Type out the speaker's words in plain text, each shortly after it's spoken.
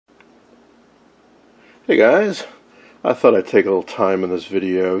Hey guys, I thought I'd take a little time in this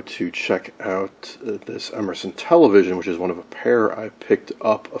video to check out this Emerson television, which is one of a pair I picked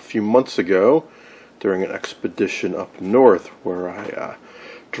up a few months ago during an expedition up north where I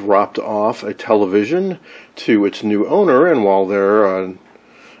dropped off a television to its new owner, and while there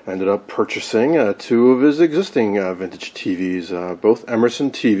ended up purchasing two of his existing vintage TVs, both Emerson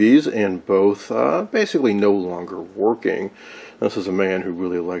TVs, and both basically no longer working. This is a man who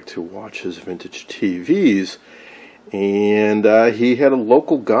really liked to watch his vintage TVs, and he had a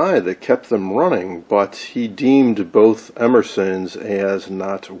local guy that kept them running, but he deemed both Emersons as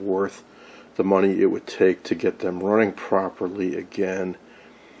not worth the money it would take to get them running properly again.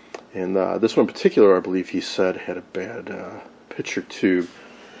 And this one in particular, I believe he said, had a bad picture tube.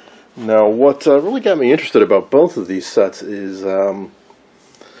 Now, what really got me interested about both of these sets is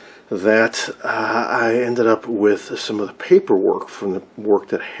that I ended up with some of the paperwork from the work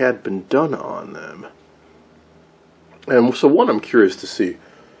that had been done on them. And so one, I'm curious to see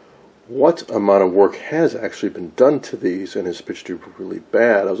what amount of work has actually been done to these, and is the picture tube really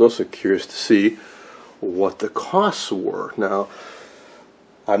bad? I was also curious to see what the costs were. Now,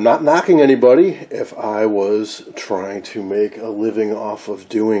 I'm not knocking anybody. If I was trying to make a living off of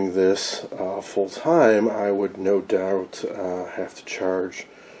doing this full time, I would no doubt have to charge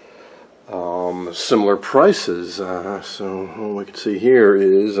similar prices. So what we can see here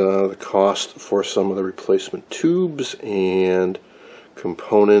is the cost for some of the replacement tubes and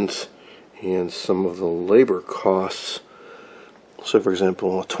components and some of the labor costs. So for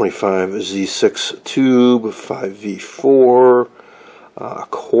example, a 25Z6 tube, 5V4,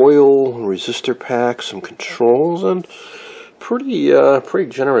 coil, resistor pack, some controls, and pretty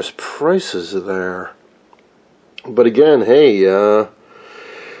generous prices there. But again, hey,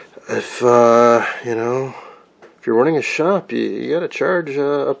 if you're running a shop, you got to charge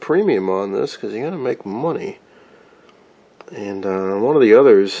a premium on this because you got to make money. And one of the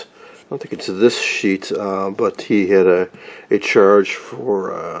others, I don't think it's this sheet, but he had a charge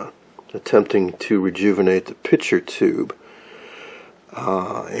for attempting to rejuvenate the picture tube.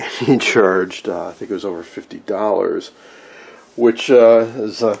 And he charged, I think it was over $50, which,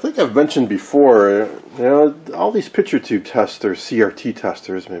 as I think I've mentioned before, all these picture tube testers, CRT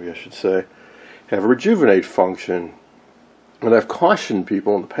testers, maybe I should say, have a rejuvenate function. And I've cautioned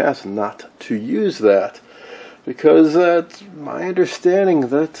people in the past not to use that, because it's my understanding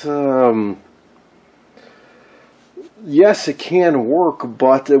that, yes, it can work,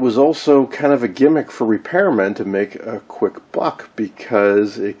 but it was also kind of a gimmick for repairmen to make a quick buck,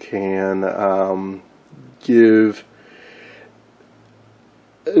 because it can give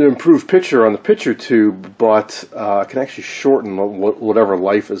an improved picture on the picture tube, but can actually shorten whatever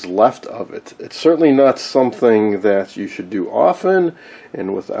life is left of it. It's certainly not something that you should do often,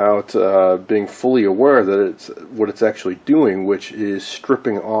 and without being fully aware that what it's actually doing, which is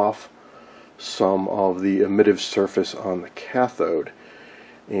stripping off some of the emissive surface on the cathode.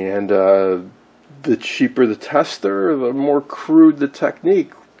 And the cheaper the tester, the more crude the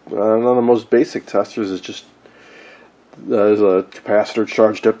technique. One of the most basic testers is just there's a capacitor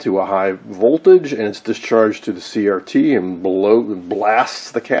charged up to a high voltage, and it's discharged to the CRT and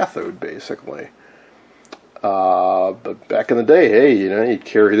blasts the cathode, basically. But back in the day, hey, you'd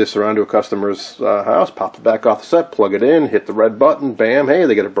carry this around to a customer's house, pop it back off the set, plug it in, hit the red button, bam, hey,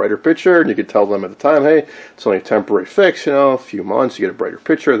 they get a brighter picture, and you could tell them at the time, hey, it's only a temporary fix, a few months, you get a brighter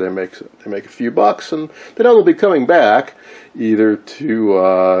picture, they make a few bucks, and they know they'll be coming back either to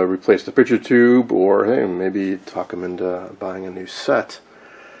replace the picture tube, or hey, maybe talk them into buying a new set.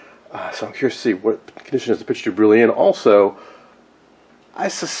 So I'm curious to see what condition is the picture tube really in. Also, I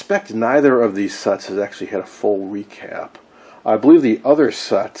suspect neither of these sets has actually had a full recap. I believe the other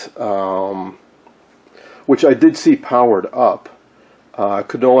set, which I did see powered up,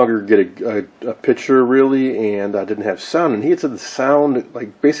 could no longer get a picture really, and didn't have sound. And he had said the sound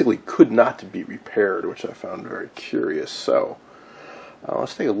basically could not be repaired, which I found very curious. So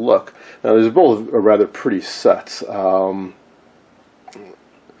let's take a look. Now, these are both rather pretty sets.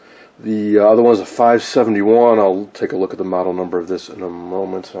 The other one is a 571. I'll take a look at the model number of this in a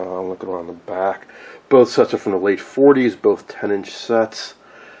moment. I'm looking around the back. Both sets are from the late 40s, both 10-inch sets.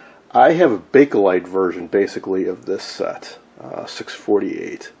 I have a Bakelite version, basically, of this set,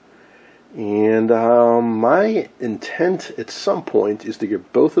 648. And my intent at some point is to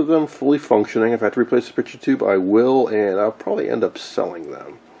get both of them fully functioning. If I have to replace the picture tube, I will, and I'll probably end up selling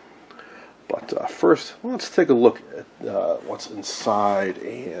them. But first, let's take a look at what's inside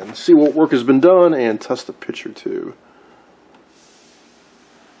and see what work has been done and test the picture tube.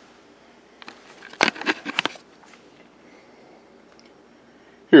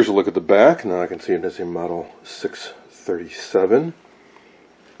 here's a look at the back. Now I can see it has a model 637.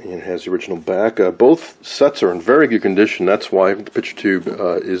 And it has the original back. Both sets are in very good condition. That's why the picture tube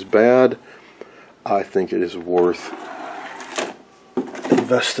is bad. I think it is worth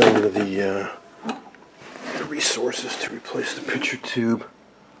investing the resources to replace the picture tube.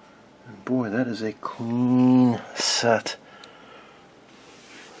 And boy, that is a clean set.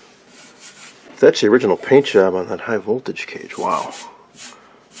 That's the original paint job on that high voltage cage. Wow.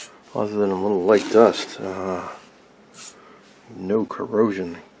 Other than a little light dust, no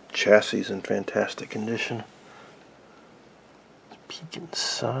corrosion. Chassis is in fantastic condition. Let's peek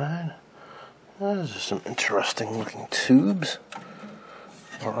inside. Those are some interesting looking tubes.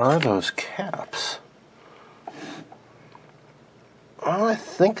 Or are those caps? Well, I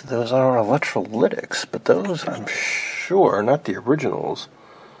think those are electrolytics, but those, I'm sure, are not the originals.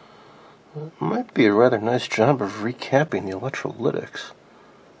 It might be a rather nice job of recapping the electrolytics.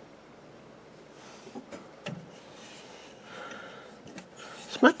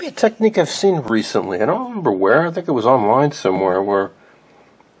 This might be a technique I've seen recently. I don't remember where. I think it was online somewhere where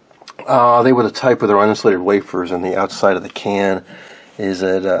they were the type where they're uninsulated wafers and the outside of the can is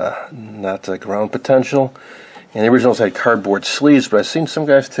at not ground potential. And the originals had cardboard sleeves, but I've seen some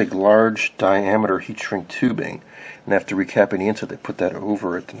guys take large diameter heat shrink tubing, and after recapping the inside, they put that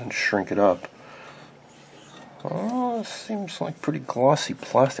over it and then shrink it up. Oh, it seems like pretty glossy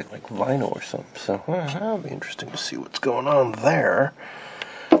plastic, like vinyl or something. So that'll be interesting to see what's going on there.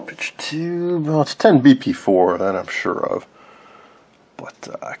 Picture tube, well, it's 10 BP4, that I'm sure of, but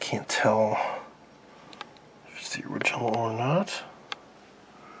I can't tell if it's the original or not.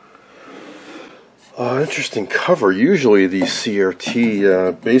 Interesting cover. Usually these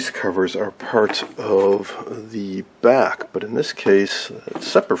CRT base covers are part of the back, but in this case, it's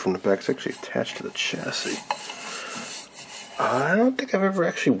separate from the back. It's actually attached to the chassis. I don't think I've ever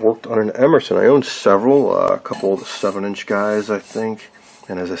actually worked on an Emerson. I own several, a couple of the 7-inch guys, I think,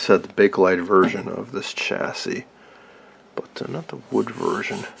 and as I said, the Bakelite version of this chassis, but not the wood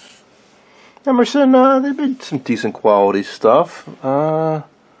version. Emerson, they made some decent quality stuff.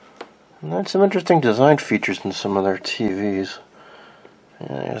 And there's some interesting design features in some of their TVs.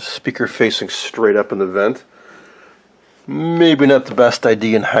 A speaker facing straight up in the vent. Maybe not the best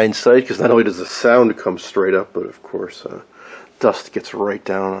idea in hindsight, because not only does the sound come straight up, but of course dust gets right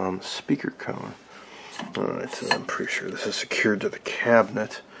down on the speaker cone. Alright, so I'm pretty sure this is secured to the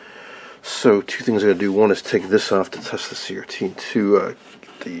cabinet. So two things I'm going to do. One is take this off to test the CRT, and two,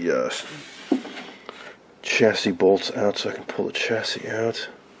 get the chassis bolts out so I can pull the chassis out.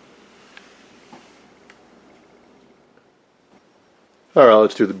 Alright,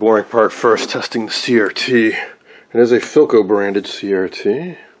 let's do the boring part first, testing the CRT. It is a Philco branded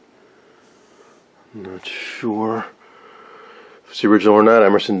CRT. I'm not sure if it's the original or not.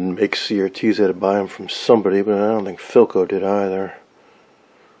 Emerson didn't make CRTs, I had to buy them from somebody, but I don't think Philco did either.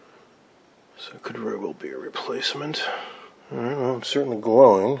 So it could very well be a replacement. Alright, well, it's certainly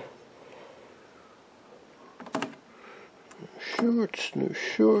glowing. New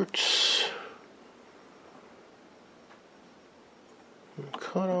shorts.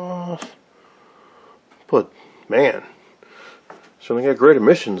 Cut off. But man, certainly got great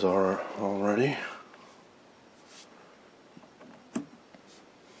emissions already.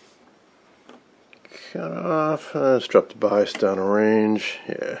 Cut off. Let's drop the bias down a range.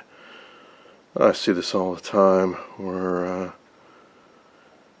 Yeah, I see this all the time where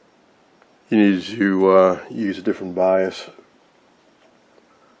you need to use a different bias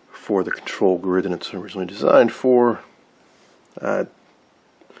for the control grid than it's originally designed for.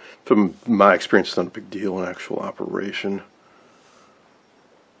 From my experience, it's not a big deal in actual operation.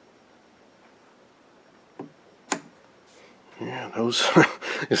 Yeah, those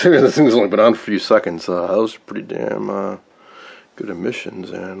this thing's only been on for a few seconds. Those are pretty damn good emissions.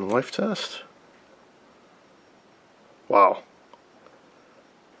 And life test. Wow.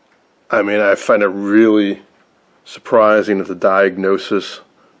 I mean, I find it really surprising that the diagnosis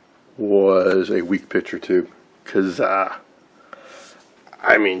was a weak picture tube, because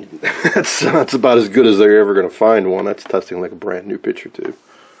I mean, that's about as good as they're ever going to find one. That's testing like a brand new picture tube.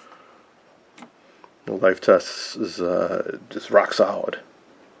 The life test is just rock solid.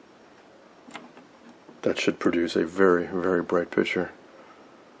 That should produce a very, very bright picture.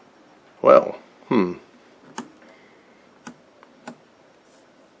 Well, let's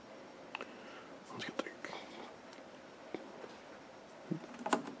get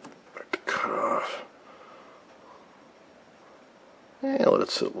back to cut off. Yeah, let it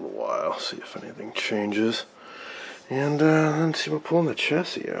sit a little while, see if anything changes. And then see about pulling the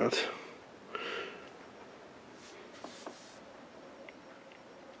chassis out.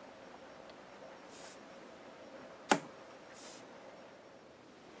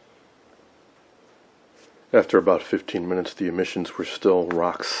 After about 15 minutes, the emissions were still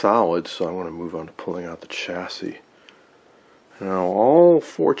rock solid, so I'm going to move on to pulling out the chassis. Now, all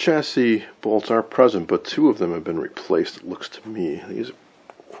 4 chassis bolts are present, but 2 of them have been replaced, it looks to me. These are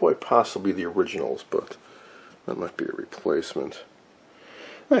quite possibly the originals, but that might be a replacement.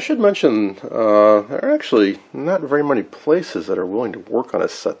 I should mention, there are actually not very many places that are willing to work on a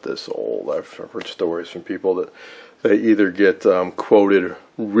set this old. I've heard stories from people that they either get quoted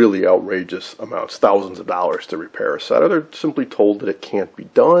really outrageous amounts, thousands of dollars to repair a set, or they're simply told that it can't be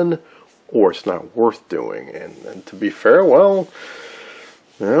done, or it's not worth doing. And to be fair, well,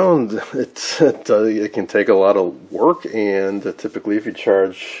 you know, it can take a lot of work, and typically if you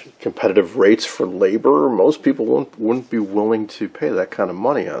charge competitive rates for labor, most people wouldn't be willing to pay that kind of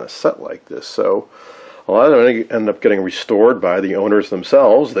money on a set like this. So a lot of them end up getting restored by the owners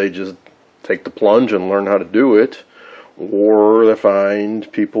themselves. They just take the plunge and learn how to do it, or they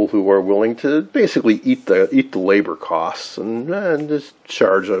find people who are willing to basically eat the labor costs and just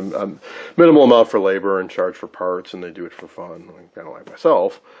charge a minimal amount for labor and charge for parts, and they do it for fun, kind of like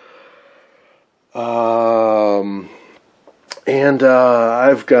myself.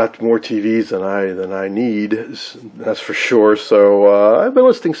 I've got more TVs than I need, that's for sure. So I've been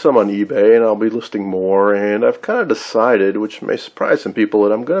listing some on eBay, and I'll be listing more. And I've kind of decided, which may surprise some people,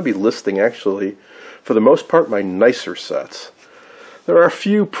 that I'm going to be listing actually, for the most part, my nicer sets. There are a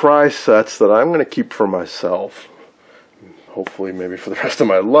few prize sets that I'm going to keep for myself, hopefully maybe for the rest of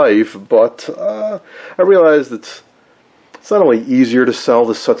my life, but I realized it's not only easier to sell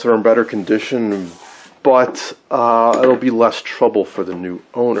the sets that are in better condition, but it'll be less trouble for the new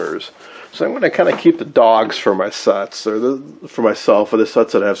owners. So I'm going to kind of keep the dogs for my sets, or for myself, for the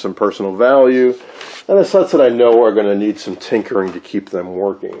sets that have some personal value, and the sets that I know are going to need some tinkering to keep them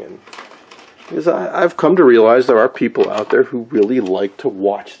working. And because I've come to realize there are people out there who really like to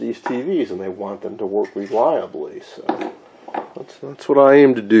watch these TVs, and they want them to work reliably. So that's what I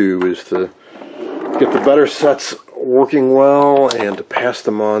aim to do, is to get the better sets working well and to pass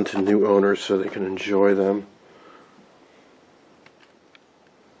them on to new owners so they can enjoy them.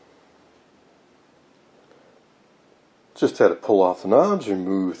 Just had to pull off the knobs,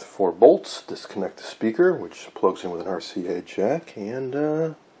 remove the 4 bolts, disconnect the speaker, which plugs in with an RCA jack, and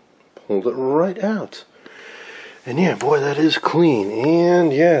pulled it right out. And yeah, boy, that is clean.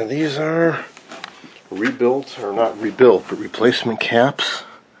 And yeah, these are rebuilt, or not rebuilt, but replacement caps.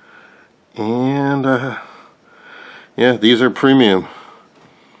 And yeah, these are premium.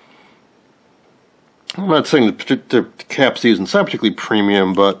 I'm not saying the caps these are not particularly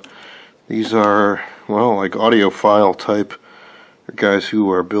premium, but these are, well, like audiophile type guys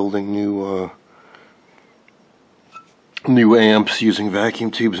who are building new amps using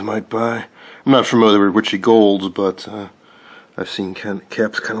vacuum tubes might buy. I'm not familiar with Richie Gold's, but I've seen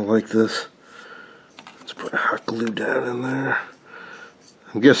caps kind of like this. Let's put hot glue down in there.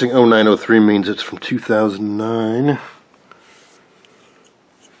 I'm guessing 0903 means it's from 2009.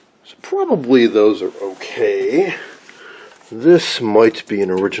 So probably those are okay. This might be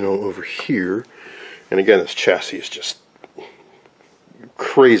an original over here. And again, this chassis is just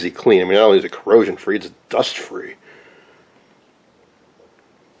crazy clean. I mean, not only is it corrosion free, it's dust free.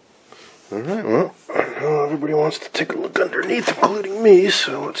 Alright, well, I know everybody wants to take a look underneath, including me,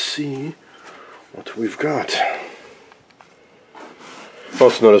 so let's see what we've got.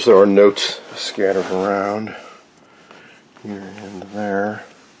 Also notice there are notes scattered around here and there.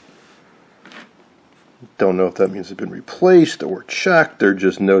 Don't know if that means they've been replaced or checked. They're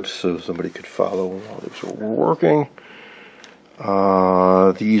just notes so somebody could follow while these were working.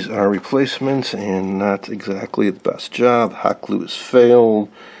 These are replacements and not exactly the best job. Hot glue has failed.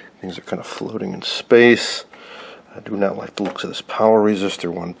 Things are kind of floating in space. I do not like the looks of this power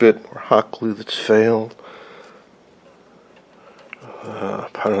resistor one bit. More hot glue that's failed.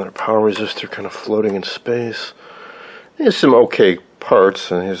 Another power resistor kind of floating in space. There's some okay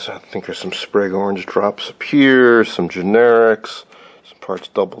parts, and I think there's some Sprague orange drops up here, some generics, some parts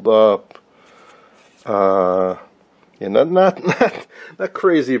doubled up. Yeah, not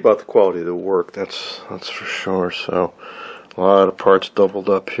crazy about the quality of the work. That's for sure. So a lot of parts doubled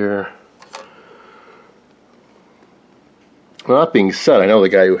up here. Well, that being said, I know the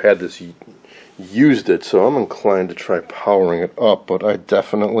guy who had this used it, so I'm inclined to try powering it up, but I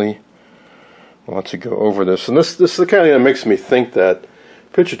definitely want to go over this. And this is the kind of thing that makes me think that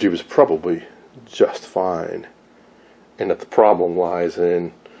picture tube is probably just fine, and that the problem lies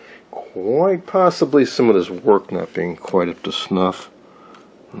in quite possibly some of this work not being quite up to snuff.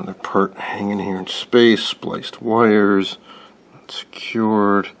 Another part hanging here in space, spliced wires, not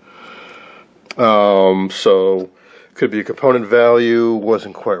secured. So Could be a component value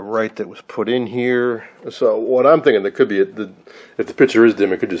wasn't quite right that was put in here. So what I'm thinking, that could be if the picture is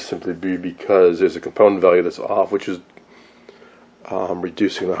dim, it could just simply be because there's a component value that's off, which is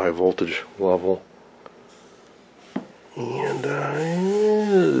reducing the high voltage level. And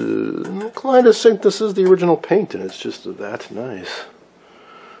I'm inclined to think this is the original paint, and it's just that nice.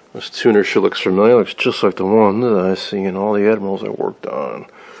 This tuner sure looks familiar. Looks just like the one that I see in all the Admirals I worked on.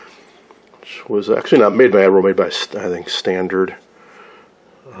 Which was actually not made by Admiral, made by, I think, Standard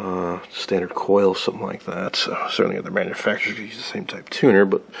Coil, something like that. So certainly other manufacturers use the same type tuner,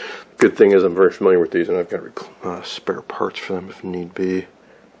 but the good thing is I'm very familiar with these, and I've got spare parts for them if need be.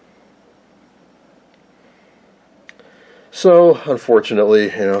 So, unfortunately,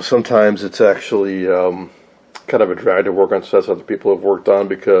 sometimes it's actually kind of a drag to work on sets other people have worked on,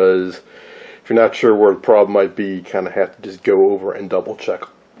 because if you're not sure where the problem might be, you kind of have to just go over and double check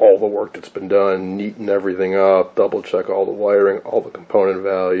all the work that's been done, neaten everything up, double check all the wiring, all the component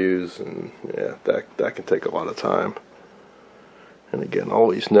values, and yeah, that can take a lot of time. And again, all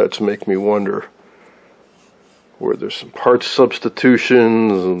these notes make me wonder where there's some parts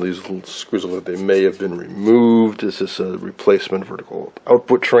substitutions, and these little screws look like they may have been removed. Is this a replacement vertical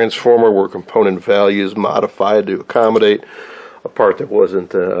output transformer where component values modified to accommodate a part that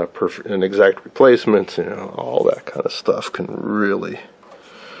wasn't an exact replacement? All that kind of stuff can really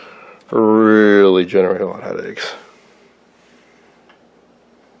generate a lot of headaches.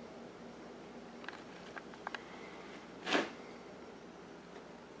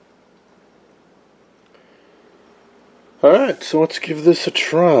 Alright, so let's give this a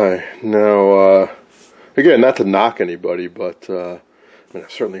try. Now, again, not to knock anybody, but I've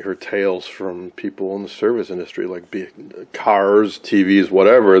certainly heard tales from people in the service industry, like cars, TVs,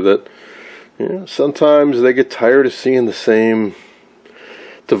 whatever, that sometimes they get tired of seeing the same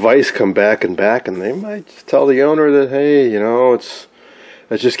device come back and back, and they might just tell the owner that, hey,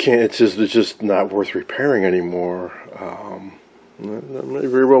 it's just not worth repairing anymore. That may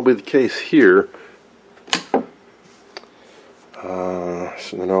very well be the case here.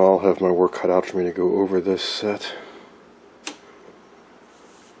 So then I'll have my work cut out for me to go over this set.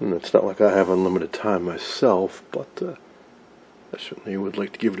 And it's not like I have unlimited time myself, but I certainly would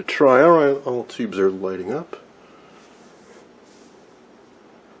like to give it a try. Alright, all tubes are lighting up.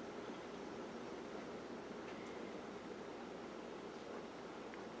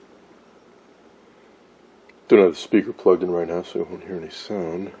 Don't have the speaker plugged in right now, so you won't hear any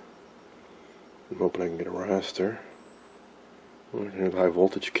sound. I'm hoping I can get a raster. I can hear the high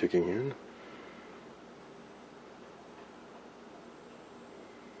voltage kicking in.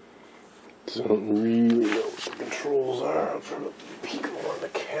 Don't really know what the controls are. I'll try to peek around the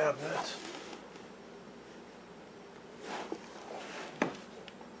cabinet.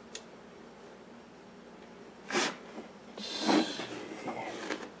 Let's see. Contrast.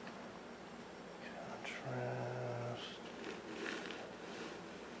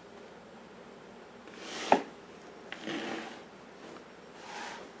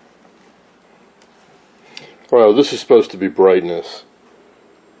 Well, this is supposed to be brightness,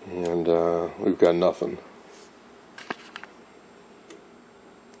 and we've got nothing.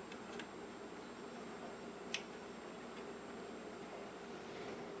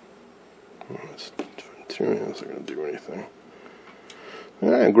 That's not going to do anything.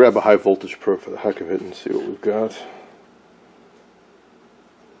 And grab a high voltage probe for the heck of it and see what we've got.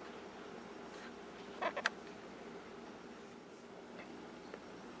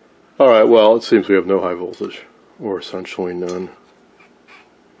 Alright, well, it seems we have no high voltage, or essentially none.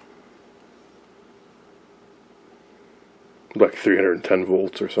 Like 310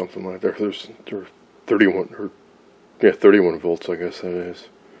 volts or something like that. There's 31 volts, I guess that is.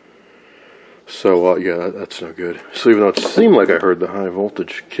 So yeah, that's no good. So even though it seemed like I heard the high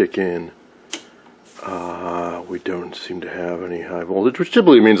voltage kick in, we don't seem to have any high voltage, which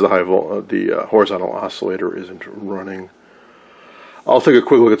typically means the horizontal oscillator isn't running. I'll take a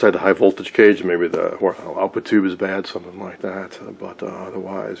quick look inside the high voltage cage. Maybe the horizontal output tube is bad, something like that. But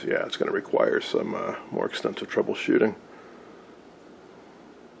otherwise, yeah, it's going to require some more extensive troubleshooting.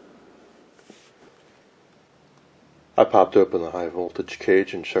 I popped open the high voltage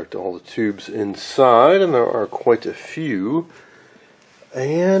cage and checked all the tubes inside, and there are quite a few.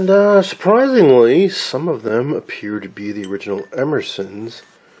 And surprisingly, some of them appear to be the original Emersons.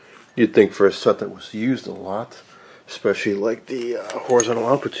 You'd think for a set that was used a lot, especially like the horizontal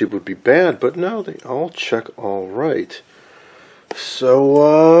output tube would be bad, but no, they all check all right.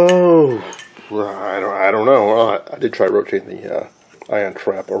 So, I don't know. Well, I did try rotating the ion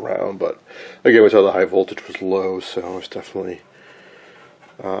trap around, but again, we saw the high voltage was low, so it's definitely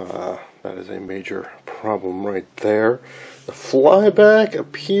That is a major problem right there. The flyback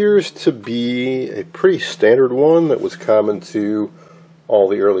appears to be a pretty standard one that was common to all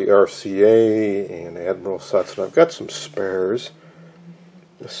the early RCA and Admiral sets, and I've got some spares.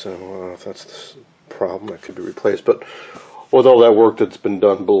 So if that's the problem, that could be replaced. But with all that work that's been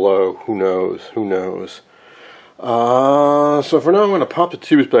done below, who knows? Who knows? So for now, I'm going to pop the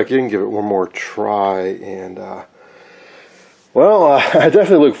tubes back in, give it one more try, and I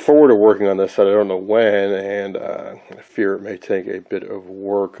definitely look forward to working on this set. I don't know when, and I fear it may take a bit of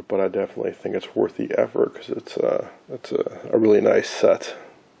work, but I definitely think it's worth the effort because it's a really nice set.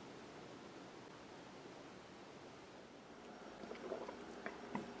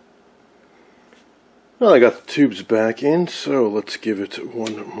 Well, I got the tubes back in, so let's give it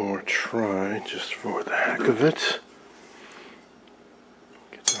one more try, just for the heck of it.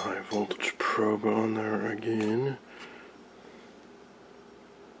 Get the high voltage probe on there again.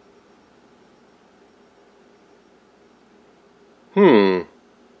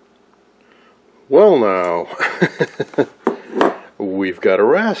 Well now, we've got a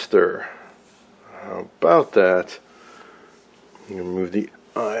raster. How about that? I'm going to move the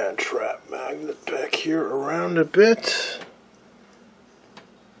ion trap magnet back here around a bit.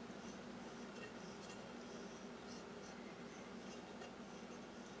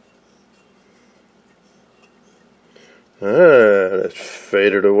 It's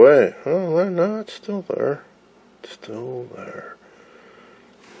faded away. Oh, no, it's still there. It's still there.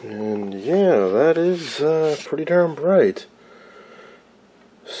 And yeah, that is pretty darn bright.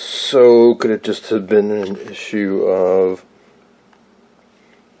 So, could it just have been an issue of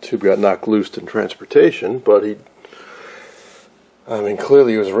tube got knocked loose in transportation, but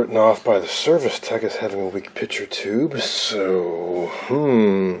clearly he was written off by the service tech as having a weak pitcher tube, so,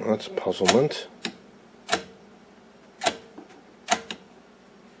 that's a puzzlement.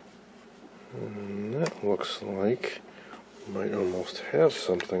 And that looks like we might almost have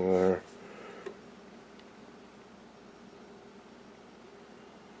something there.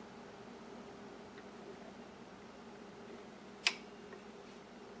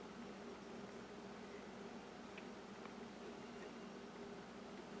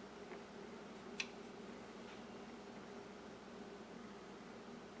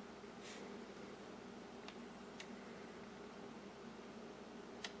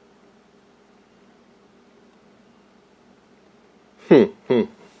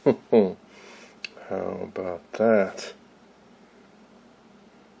 How about that?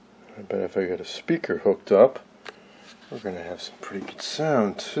 I bet if I get a speaker hooked up, we're going to have some pretty good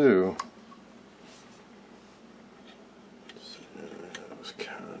sound too. So that was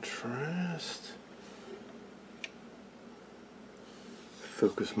contrast.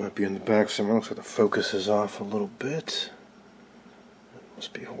 Focus might be in the back somewhere. Looks like the focus is off a little bit. It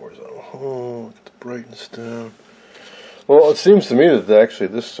must be horizontal. Oh, get the brightness down. Well, it seems to me that actually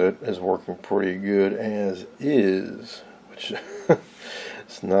this set is working pretty good as is, which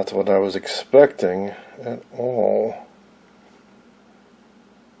is not what I was expecting at all.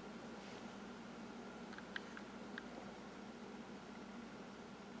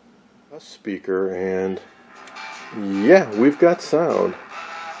 A speaker, and yeah, we've got sound.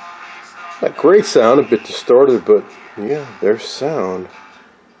 Not great sound, a bit distorted, but yeah, there's sound.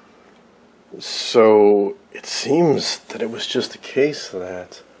 So it seems that it was just a case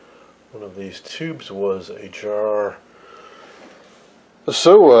that one of these tubes was ajar.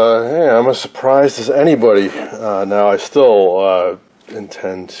 So yeah, I'm as surprised as anybody. Now I still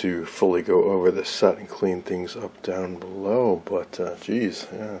intend to fully go over this set and clean things up down below, but geez,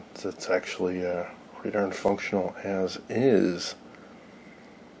 yeah, it's actually pretty darn functional as is.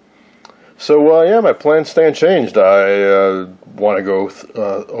 So yeah, my plans stay unchanged. I want to go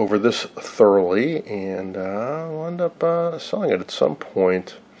over this thoroughly, and I'll end up selling it at some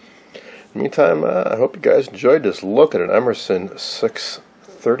point. In the meantime, I hope you guys enjoyed this look at an Emerson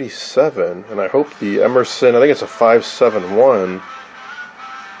 637, and I hope the Emerson, I think it's a 571,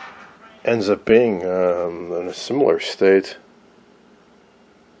 ends up being in a similar state.